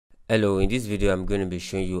Hello, in this video I'm going to be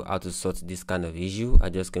showing you how to sort this kind of issue. I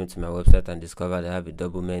just came to my website and discovered I have a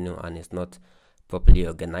double menu and it's not properly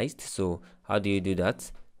organized. So how do you do that?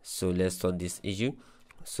 So let's sort this issue.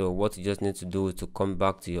 So what you just need to do is to come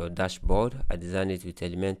back to your dashboard. I designed it with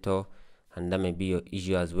Elementor and that may be your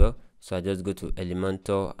issue as well. So I just go to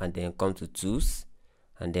Elementor and then come to tools,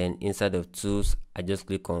 and then inside of tools I just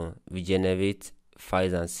click on regenerate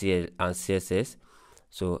files and CSS.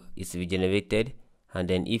 So it's regenerated. And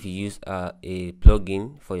then if you use a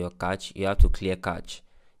plugin for your cache, you have to clear cache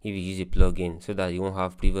if you use a plugin, so that you won't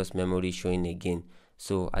have previous memory showing again.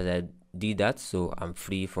 So as I did that, so I'm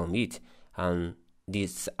free from it, and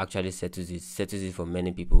this actually settles it for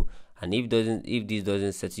many people. And if this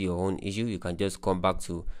doesn't settle your own issue, you can just come back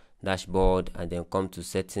to dashboard and then come to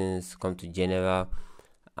settings, come to general,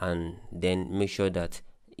 and then make sure that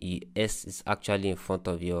S is actually in front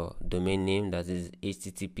of your domain name, that is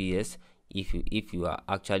HTTPS. If you are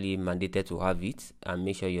actually mandated to have it, and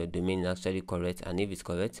make sure your domain is actually correct, and if it's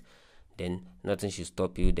correct, then nothing should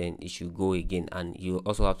stop you, then it should go again. And you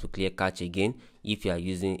also have to clear cache again if you are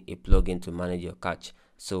using a plugin to manage your cache.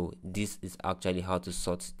 So this is actually how to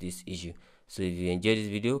sort this issue. So if you enjoyed this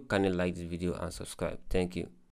video, kindly like this video and subscribe. Thank you.